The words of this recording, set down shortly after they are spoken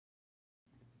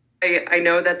I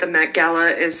know that the Met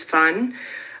Gala is fun.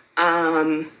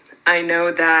 I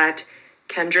know that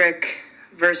Kendrick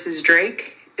versus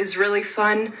Drake is really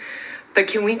fun. But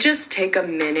can we just take a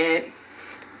minute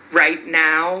right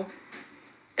now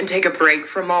and take a break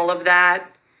from all of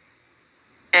that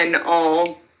and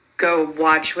all go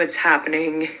watch what's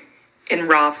happening in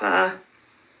Rafah?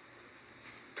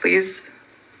 Please?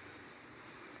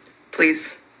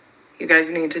 Please. You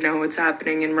guys need to know what's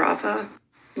happening in Rafah.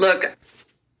 Look,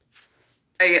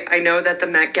 I know that the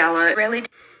Met Gala really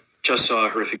just saw a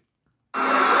horrific.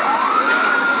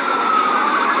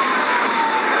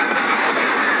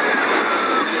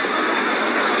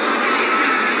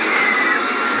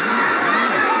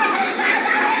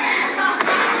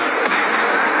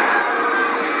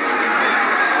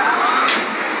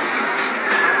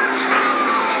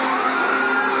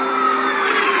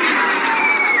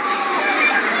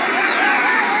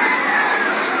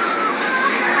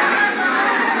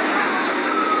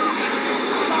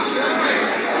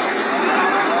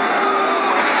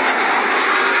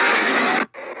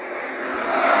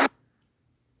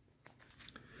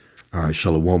 All right,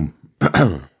 Shalom.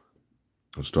 I'll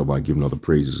start by giving all the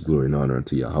praises, glory, and honor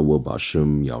unto Yahweh,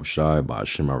 Ba'ashem, Yahushai,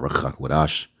 Ba'ashem, Arachak,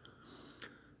 Wadash.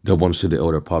 Double honors to the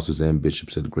elder apostles and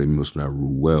bishops of the great Muslim that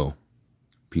rule well.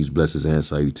 Peace, blessings, and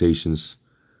salutations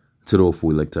to the awful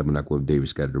elect tabernacle of David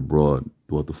scattered abroad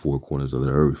throughout the four corners of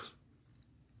the earth.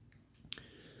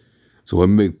 So it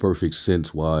makes perfect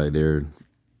sense why they're,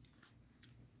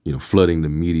 flooding the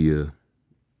media.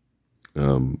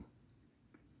 You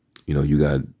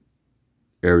got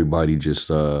everybody just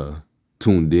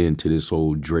tuned in to this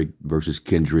whole Drake versus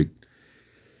Kendrick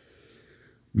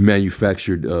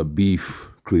manufactured beef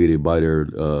created by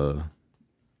their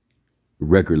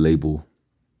record label.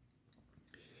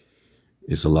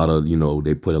 It's a lot of,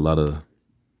 they put a lot of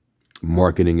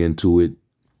marketing into it.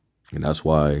 And that's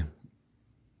why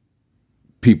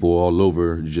people all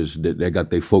over they got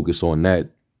their focus on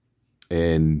that.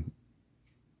 And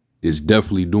it's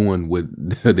definitely doing what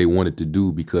they wanted to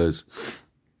do, because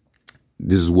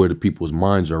this is where the people's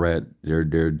minds are at.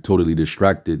 They're totally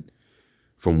distracted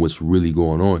from what's really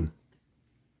going on.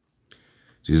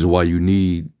 This is why you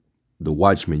need the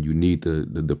watchmen. You need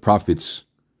the prophets,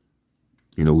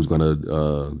 who's going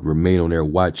to remain on their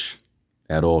watch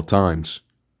at all times,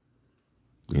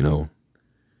 because,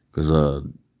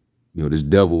 this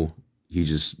devil,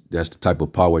 that's the type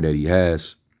of power that he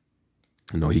has.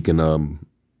 He can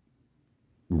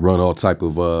run all type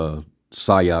of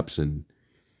psyops and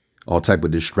all type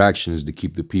of distractions to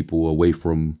keep the people away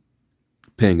from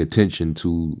paying attention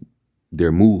to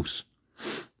their moves.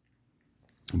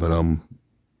 But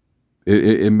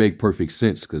it make perfect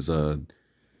sense, because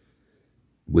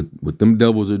what them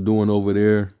devils are doing over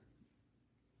there,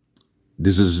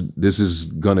 this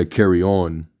is gonna carry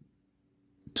on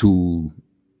to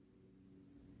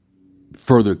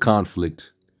further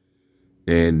conflict,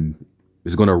 and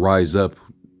it's gonna rise up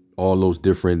all those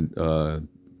different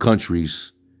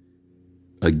countries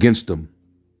against them.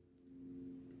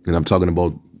 And I'm talking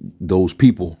about those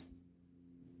people.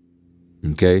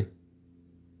 Okay?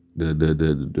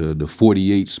 The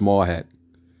 48 small hat.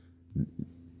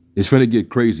 It's finna get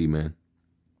crazy, man.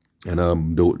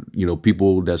 And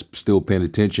people that's still paying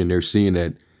attention, they're seeing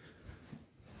that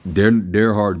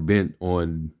they're hard bent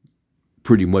on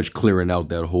pretty much clearing out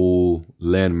that whole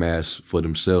landmass for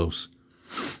themselves.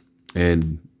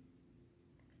 And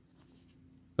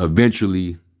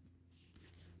eventually,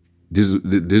 this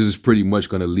is pretty much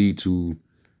going to lead to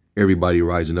everybody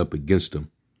rising up against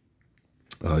them.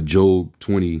 Job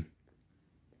 20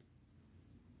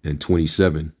 and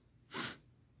 27.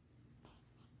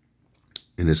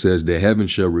 And it says, the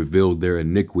heavens shall reveal their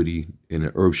iniquity, and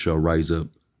the earth shall rise up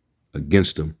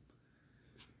against them.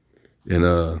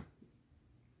 And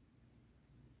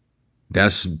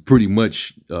that's pretty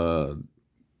much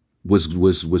what's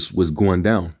going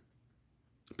down.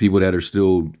 People that are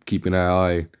still keeping their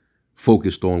eye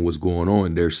focused on what's going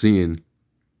on, they're seeing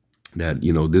that,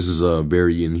 this is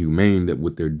very inhumane, that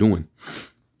what they're doing.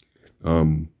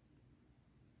 The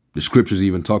scriptures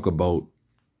even talk about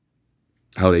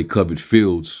how they covet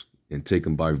fields and take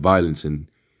them by violence, and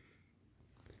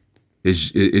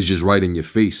it's just right in your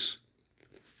face.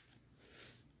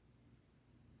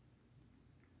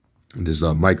 And this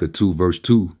is Micah 2 verse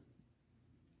 2.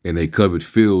 And they covet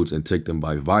fields and take them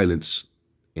by violence,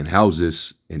 and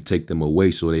houses and take them away.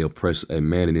 So they oppress a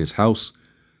man in his house,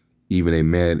 even a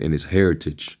man in his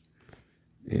heritage.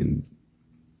 And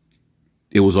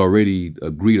it was already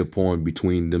agreed upon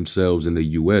between themselves and the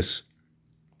U.S.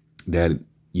 that,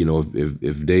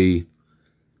 if they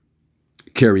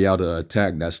carry out an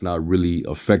attack that's not really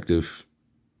effective,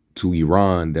 to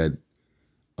Iran that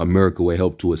America would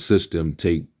help to assist them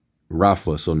take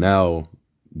Rafah. So now,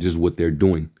 this is what they're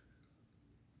doing.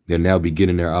 They're now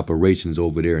beginning their operations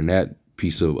over there in that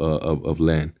piece of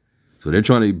land. So they're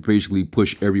trying to basically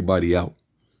push everybody out.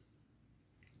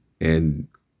 And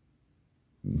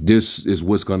this is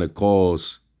what's going to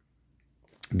cause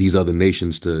these other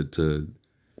nations to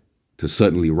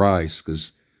suddenly rise,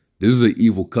 because this is an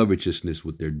evil covetousness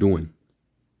what they're doing.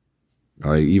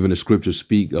 All right, even the scriptures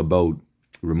speak about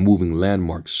removing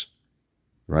landmarks,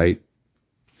 right?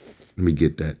 Let me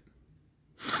get that.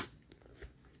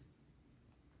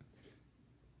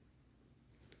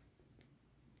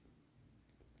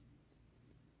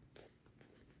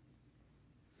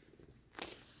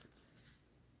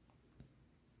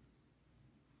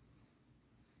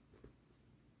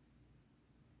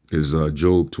 Is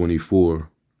Job 24.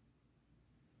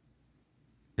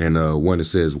 And one that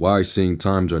says, why seeing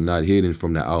times are not hidden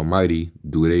from the Almighty,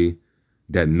 do they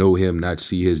that know him not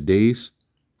see his days?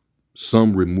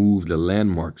 Some remove the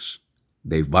landmarks.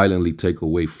 They violently take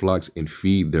away flocks and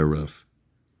feed thereof.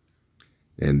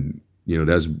 And, you know,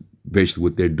 that's basically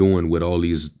what they're doing with all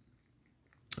these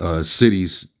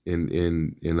cities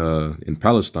in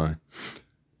Palestine.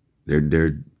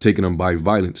 They're taking them by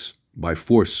violence, by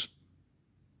force,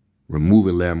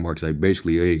 removing landmarks. Like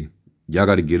basically, hey, y'all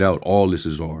got to get out. All this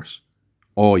is ours.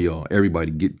 All y'all,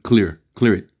 everybody, get clear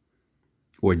it,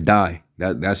 or die.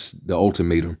 That's the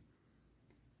ultimatum.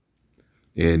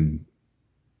 And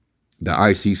the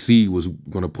ICC was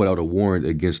going to put out a warrant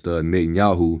against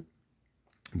Netanyahu,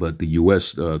 but the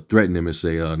U.S. Threatened him and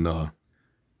say, "No,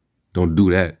 don't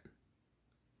do that,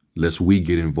 lest we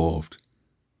get involved."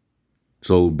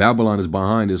 So Babylon is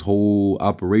behind this whole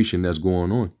operation that's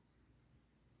going on.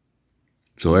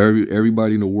 So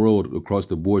everybody in the world across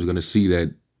the board is going to see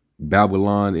that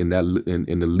Babylon and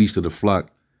the least of the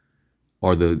flock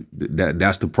are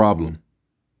that's the problem.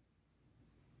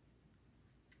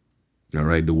 All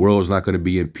right, the world's not going to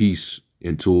be in peace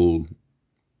until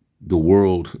the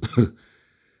world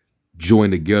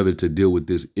join together to deal with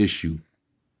this issue.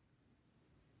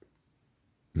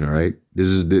 All right, this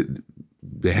is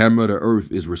the hammer of the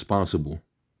earth is responsible.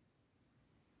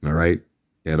 All right.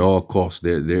 At all costs,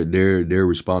 they're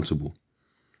responsible,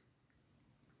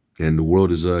 and the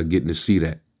world is getting to see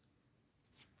that.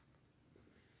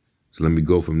 So let me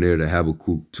go from there to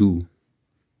Habakkuk 2.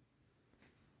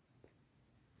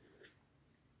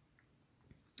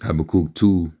 Habakkuk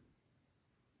 2,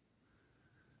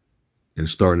 and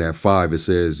starting at 5, it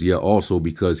says, "Yet also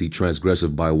because he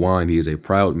transgresseth by wine, he is a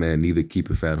proud man, neither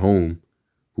keepeth at home,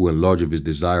 who enlargeth his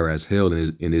desire as hell,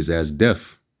 and is as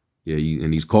deaf." Yeah,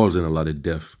 and he's causing a lot of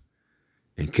death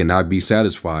and cannot be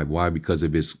satisfied. Why? Because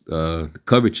of his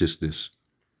covetousness,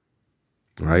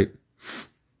 right?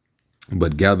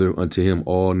 But gather unto him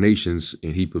all nations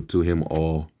and heap up to him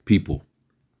all people.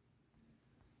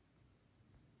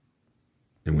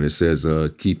 And when it says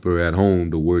keeper at home,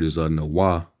 the word is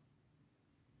nawah.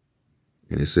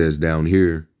 And it says down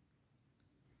here,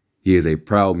 he is a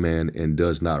proud man and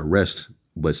does not rest,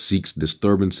 but seeks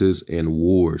disturbances and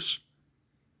wars.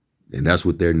 And that's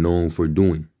what they're known for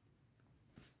doing.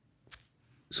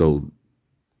 So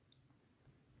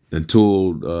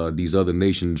until these other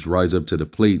nations rise up to the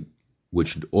plate,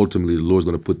 which ultimately the Lord's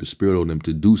going to put the spirit on them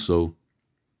to do so,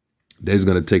 they're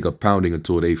going to take a pounding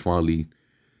until they finally,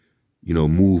 you know,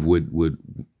 move with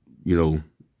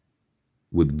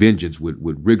vengeance, with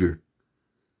rigor.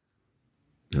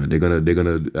 They're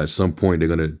gonna at some point they're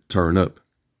gonna turn up,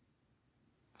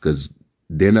 because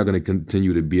they're not going to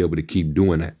continue to be able to keep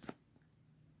doing that.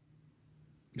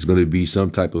 It's going to be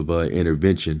some type of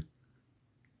intervention.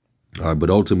 But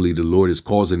ultimately, the Lord is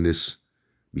causing this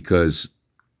because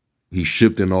he's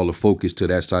shifting all the focus to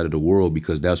that side of the world,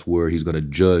 because that's where he's going to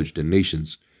judge the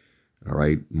nations. All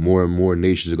right. More and more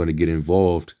nations are going to get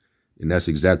involved. And that's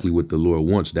exactly what the Lord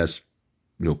wants. That's,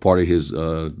 you know, part of his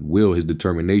will, his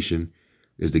determination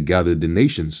is to gather the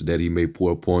nations that he may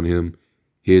pour upon him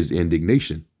his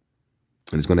indignation.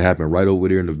 And it's going to happen right over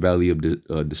there in the Valley of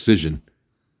Decision.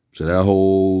 So that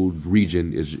whole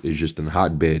region is just a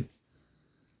hotbed.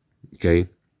 Okay.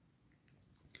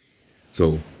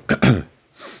 So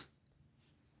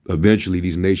eventually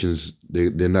these nations,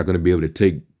 they're not going to be able to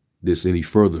take this any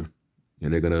further.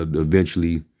 And they're going to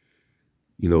eventually,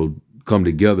 you know, come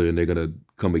together, and they're going to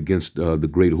come against the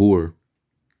great whore,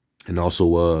 and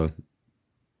also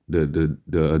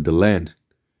the land.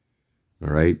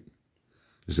 All right.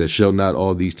 It says, shall not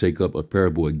all these take up a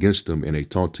parable against them, and a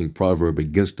taunting proverb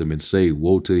against them, and say,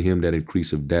 woe to him that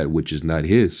increaseth that which is not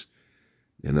his.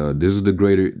 And this is the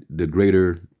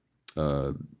greater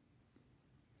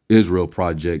Israel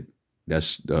project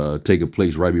that's taking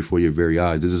place right before your very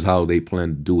eyes. This is how they plan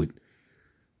to do it.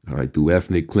 All right, through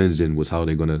ethnic cleansing was how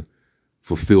they're going to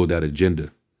fulfill that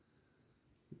agenda.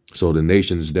 So the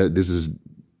nations, this is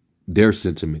their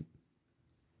sentiment.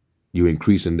 You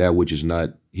increasing that which is not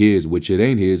his, which it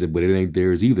ain't his, but it ain't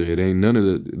theirs either. It ain't none of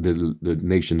the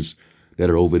nations that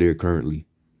are over there currently.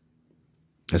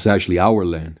 That's actually our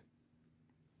land.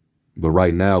 But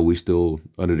right now we still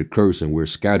under the curse and we're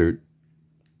scattered.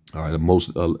 All right,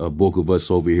 a bulk of us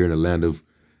over here in the land of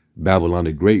Babylon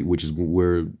the Great, which is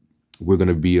where we're going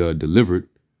to be delivered.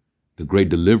 The great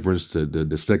deliverance to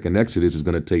the second Exodus is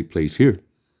going to take place here.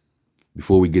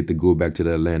 Before we get to go back to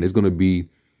that land, it's going to be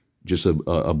just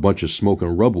a bunch of smoke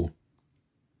and rubble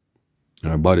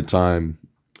by the time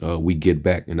we get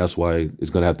back. And that's why it's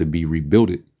going to have to be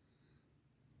rebuilded.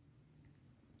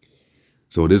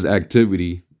 So this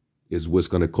activity is what's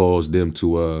going to cause them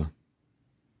to,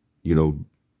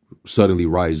 suddenly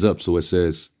rise up. So it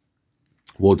says,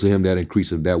 woe to him that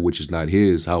increaseth that which is not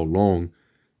his, how long?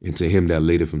 And to him that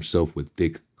ladeth himself with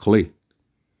thick clay.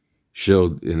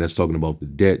 And that's talking about the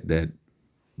debt that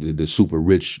the super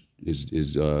rich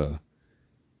is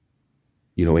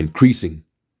increasing.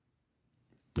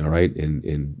 All right.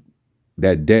 And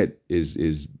that debt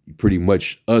is pretty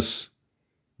much us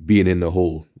being in the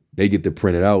hole. They get to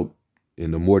print it out.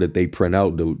 And the more that they print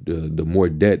out, the more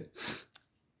debt,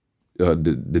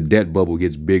 the debt bubble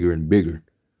gets bigger and bigger.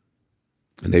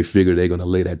 And they figure they're going to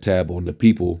lay that tab on the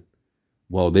people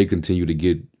while they continue to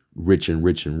get rich and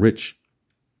rich and rich.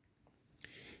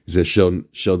 It says,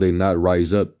 shall they not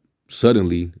rise up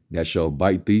suddenly that shall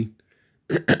bite thee,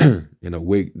 and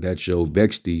awake that shall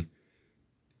vex thee,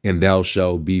 and thou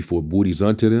shalt be for booties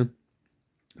unto them?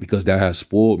 Because thou hast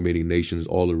spoiled many nations,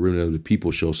 all the remnant of the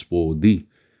people shall spoil thee,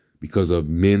 because of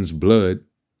men's blood.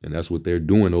 And that's what they're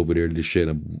doing over there, to shed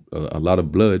a lot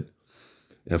of blood,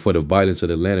 and for the violence of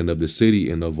the land and of the city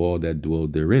and of all that dwell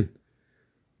therein.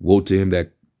 Woe to him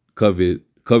that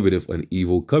coveteth an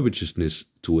evil covetousness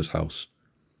to his house,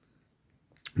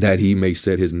 that he may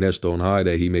set his nest on high,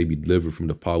 that he may be delivered from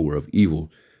the power of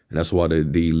evil. And that's why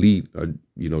the elite are,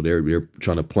 they're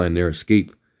trying to plan their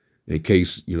escape in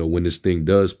case, when this thing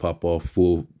does pop off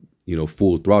full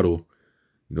throttle,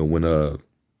 when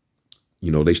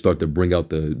they start to bring out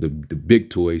the big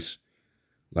toys,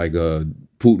 like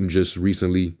Putin just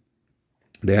recently,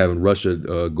 they're having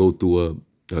Russia go through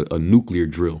a nuclear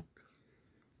drill.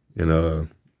 And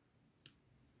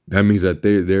that means that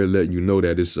they're letting you know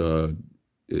that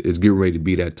it's getting ready to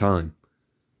be that time.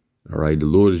 All right. The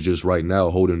Lord is just right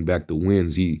now holding back the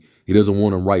winds. He doesn't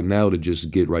want them right now to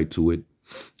just get right to it,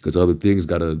 because other things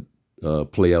got to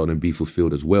play out and be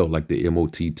fulfilled as well, like the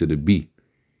MOT to the B.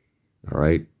 All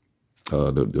right.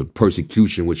 The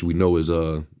persecution, which we know is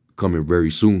coming very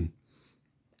soon.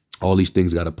 All these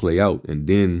things got to play out. And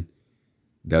then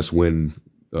that's when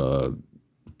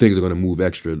things are going to move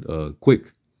extra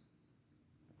quick.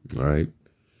 All right.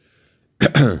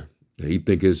 He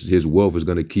think his wealth is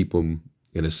going to keep him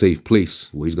in a safe place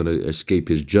where he's going to escape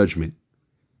his judgment.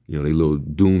 They little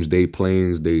doomsday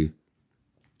planes, they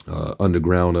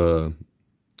underground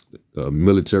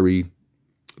military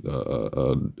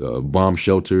bomb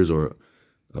shelters, or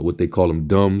what they call them,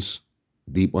 DUMBs,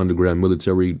 deep underground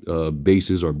military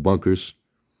bases or bunkers.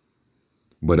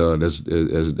 But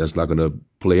that's not going to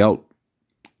play out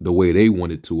the way they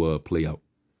want it to play out.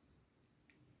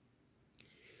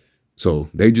 So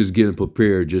they just getting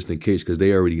prepared just in case, because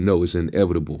they already know it's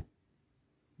inevitable.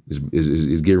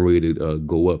 It's getting ready to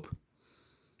go up.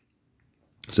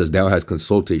 It says, thou hast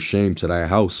consulted shame to thy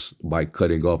house by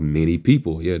cutting off many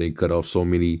people. Yeah, they cut off so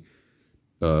many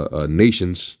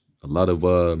nations, a lot of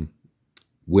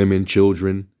women,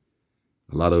 children,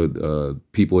 a lot of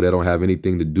people that don't have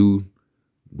anything to do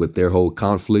with their whole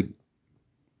conflict.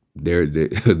 They're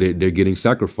getting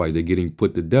sacrificed. They're getting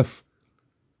put to death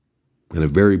in a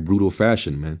very brutal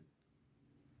fashion, man.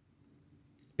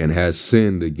 And has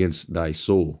sinned against thy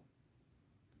soul.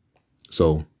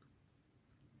 So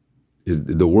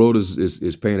the world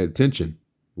is paying attention.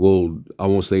 Well, I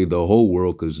won't say the whole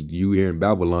world, because you here in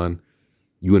Babylon,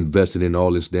 you invested in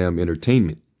all this damn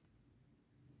entertainment.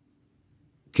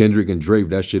 Kendrick and Drake,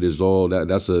 that shit is all they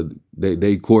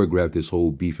choreographed this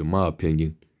whole beef, in my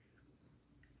opinion.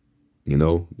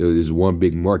 It's one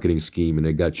big marketing scheme, and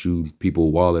they got you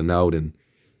people wilding out, and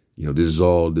this is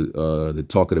all the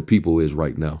talk of the people is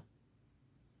right now.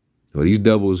 These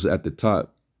devils at the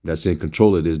top that's in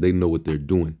control of this, they know what they're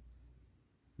doing.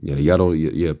 Yeah, y'all don't.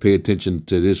 Yeah, pay attention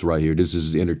to this right here. This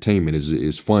is entertainment.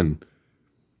 It's fun,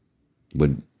 but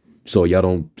so y'all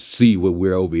don't see what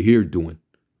we're over here doing.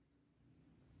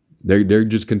 They're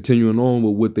just continuing on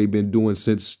with what they've been doing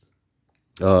since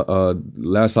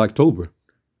Last October.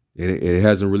 And it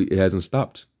hasn't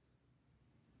stopped.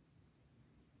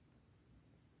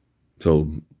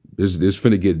 So this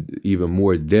finna get even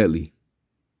more deadly.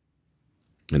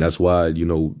 And that's why,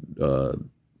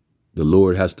 the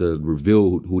Lord has to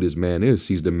reveal who this man is.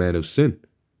 He's the man of sin,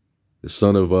 the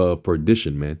son of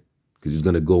perdition, man, because he's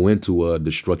going to go into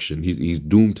destruction. He's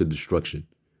doomed to destruction.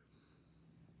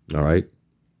 All right.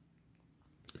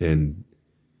 And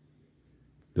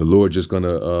the Lord just going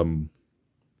to,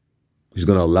 he's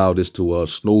going to allow this to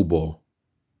snowball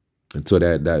until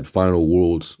that final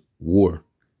world's war.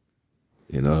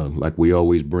 And like we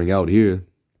always bring out here,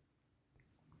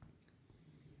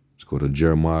 let's go to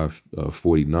Jeremiah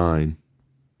 49.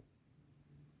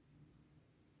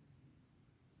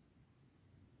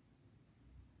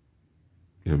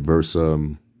 In verse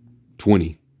 20.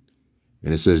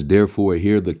 And it says, therefore,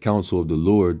 hear the counsel of the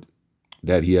Lord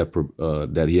that he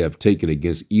have taken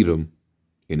against Edom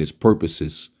and his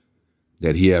purposes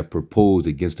that he have proposed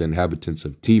against the inhabitants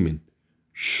of Teman.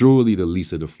 Surely the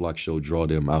least of the flock shall draw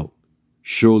them out.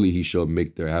 Surely he shall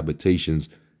make their habitations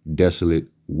desolate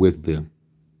with them.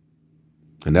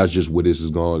 And that's just what this is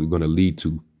going to lead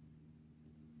to.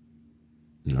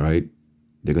 All right.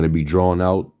 They're going to be drawn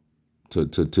out to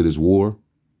this war.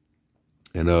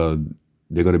 And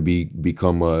they're going to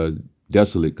become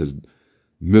desolate because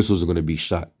missiles are going to be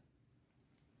shot.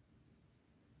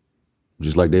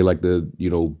 Just like they like to,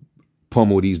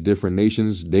 pummel these different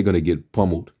nations, they're going to get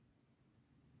pummeled.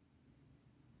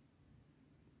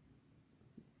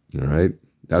 All right.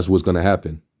 That's what's going to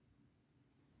happen.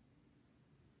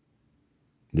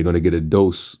 They're going to get a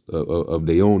dose of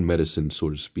their own medicine, so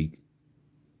to speak.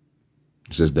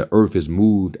 It says the earth is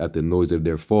moved at the noise of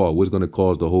their fall. What's going to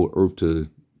cause the whole earth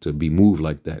to be moved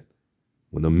like that?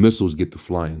 When the missiles get to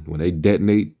flying, when they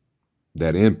detonate,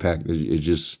 that impact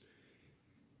is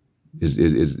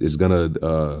going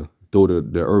to throw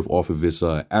the earth off of its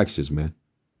axis, man.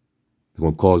 It's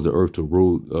going to cause the earth to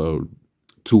roll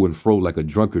to and fro like a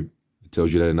drunkard. It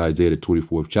tells you that in Isaiah, the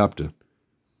 24th chapter.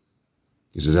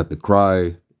 It says that the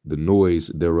cry, the noise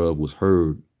thereof was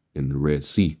heard in the Red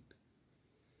Sea.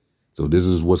 So this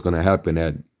is what's going to happen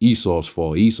at Esau's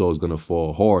fall. Esau is going to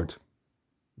fall hard,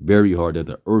 very hard, that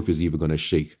the earth is even going to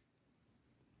shake.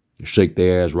 Shake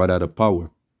their ass right out of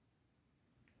power.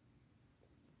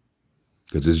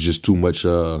 Because it's just too much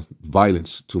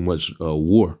violence, too much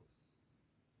war.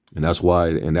 And that's why,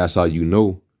 and that's how you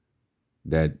know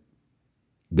that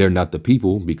they're not the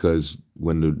people, because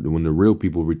when the real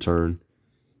people return,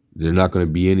 there's not going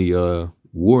to be any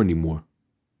war anymore.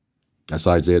 That's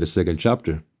Isaiah the 2nd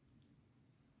chapter.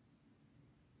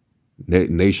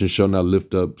 Nation shall not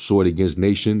lift up sword against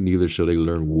nation, neither shall they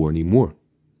learn war anymore.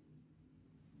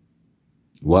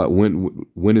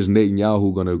 When is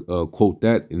Netanyahu going to quote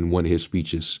that in one of his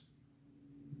speeches?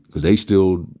 Because they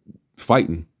still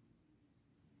fighting.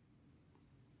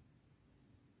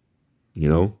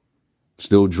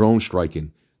 Still drone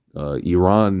striking.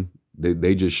 Iran,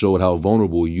 they just showed how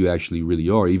vulnerable you actually really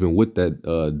are, even with that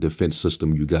defense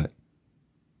system you got.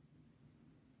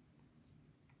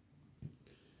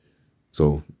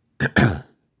 So,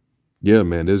 yeah,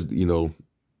 man, there's,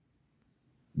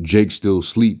 Jake's still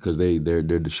asleep because they're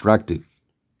distracted.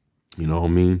 You know what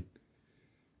I mean?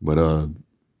 But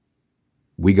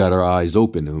we got our eyes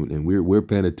open and we're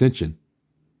paying attention.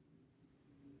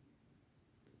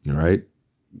 All right?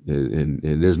 And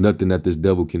there's nothing that this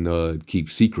devil can keep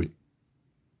secret.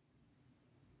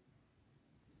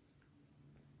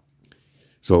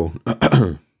 So,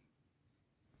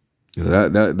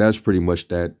 that's pretty much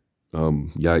that.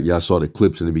 Y'all saw the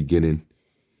clips in the beginning.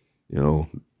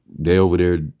 They over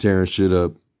there tearing shit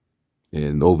up,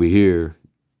 and over here,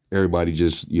 everybody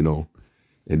just, and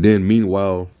then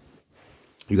meanwhile,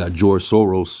 you got George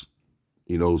Soros,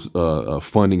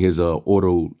 funding his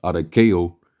auto out of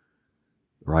KO,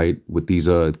 right? With these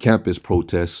campus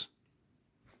protests,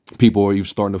 people are even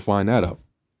starting to find that out.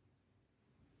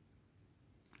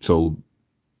 So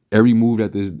every move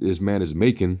that this man is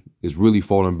making is really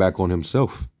falling back on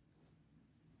himself.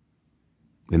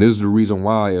 And this is the reason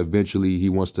why eventually he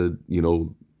wants to,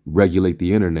 regulate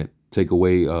the internet, take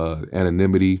away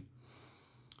anonymity.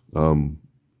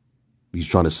 He's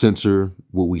trying to censor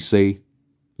what we say.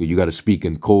 You got to speak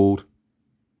in code.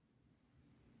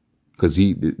 Because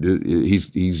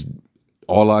he's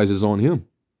all eyes is on him.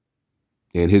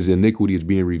 And his iniquity is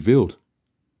being revealed.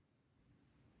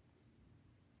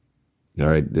 All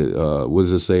right. What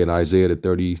does it say in Isaiah, the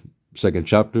 32nd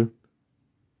chapter?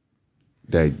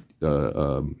 That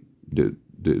the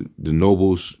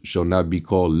nobles shall not be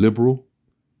called liberal.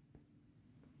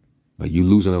 You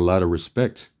losing a lot of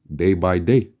respect day by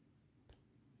day.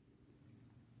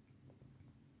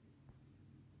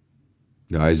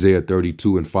 Now, Isaiah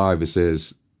 32:5, it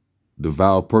says, the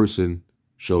vile person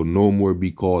shall no more be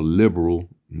called liberal,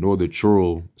 nor the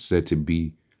churl said to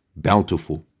be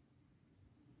bountiful.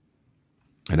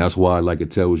 And that's why, like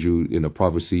it tells you in the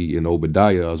prophecy in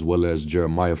Obadiah, as well as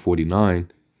Jeremiah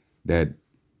 49, that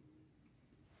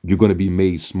you're going to be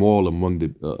made small among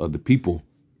the people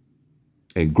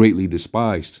and greatly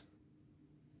despised.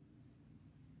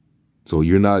 So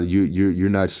you're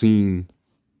not seen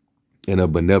in a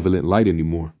benevolent light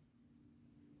anymore.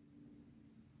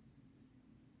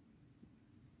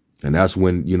 And that's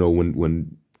when,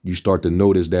 when you start to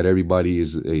notice that everybody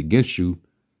is against you,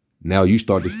 now you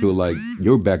start to feel like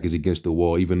your back is against the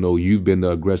wall, even though you've been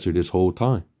the aggressor this whole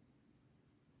time.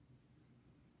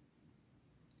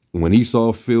 When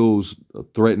Esau feels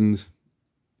threatened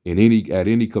at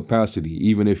any capacity,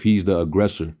 even if he's the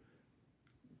aggressor,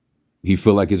 he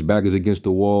feel like his back is against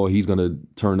the wall, he's going to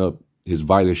turn up his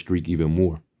violent streak even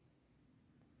more.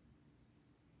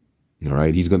 All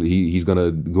right. He's going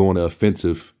to go on the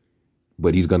offensive,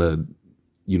 but he's going to,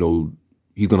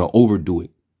 he's going to overdo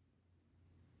it.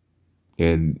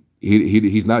 And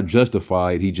he's not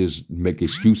justified. He just make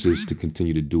excuses to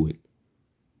continue to do it.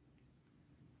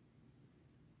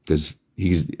 Because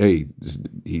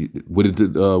what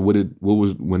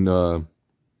was when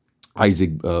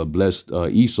Isaac blessed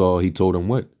Esau, he told him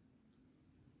what?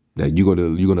 That you're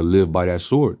gonna live by that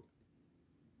sword.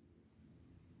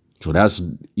 So that's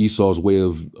Esau's way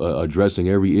of addressing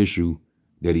every issue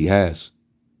that he has.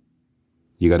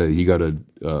 He gotta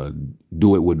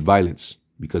do it with violence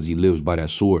because he lives by that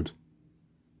sword.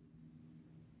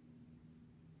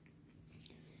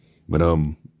 But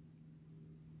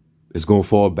it's gonna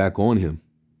fall back on him.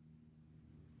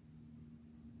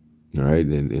 All right,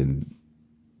 and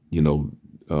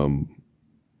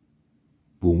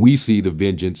when we see the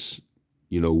vengeance,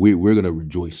 we're gonna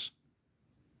rejoice.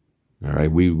 All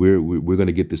right, we're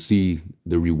gonna get to see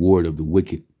the reward of the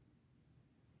wicked.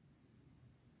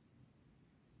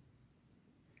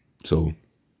 So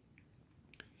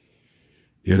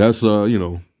yeah, that's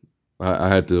I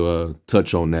had to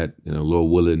touch on that.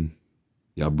 Lord willing,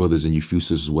 y'all brothers and you few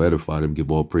sisters will edify them.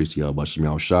 Give all praise to y'all. Bashim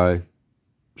Yahweh Shai.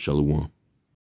 Shalom.